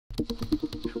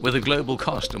With a global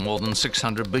cost of more than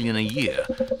 $600 billion a year,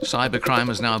 cybercrime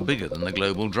is now bigger than the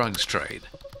global drugs trade.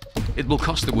 It will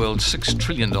cost the world $6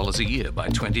 trillion a year by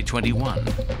 2021.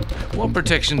 What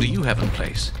protection do you have in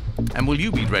place? And will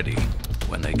you be ready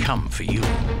when they come for you?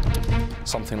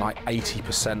 Something like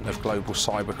 80% of global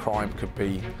cybercrime could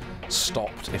be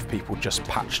stopped if people just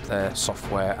patched their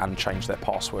software and changed their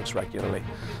passwords regularly.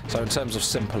 So in terms of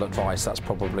simple advice, that's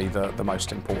probably the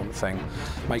most important thing.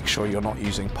 Make sure you're not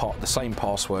using the same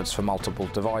passwords for multiple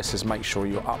devices. Make sure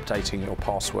you're updating your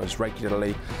passwords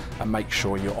regularly, and make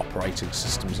sure your operating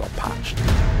systems are patched.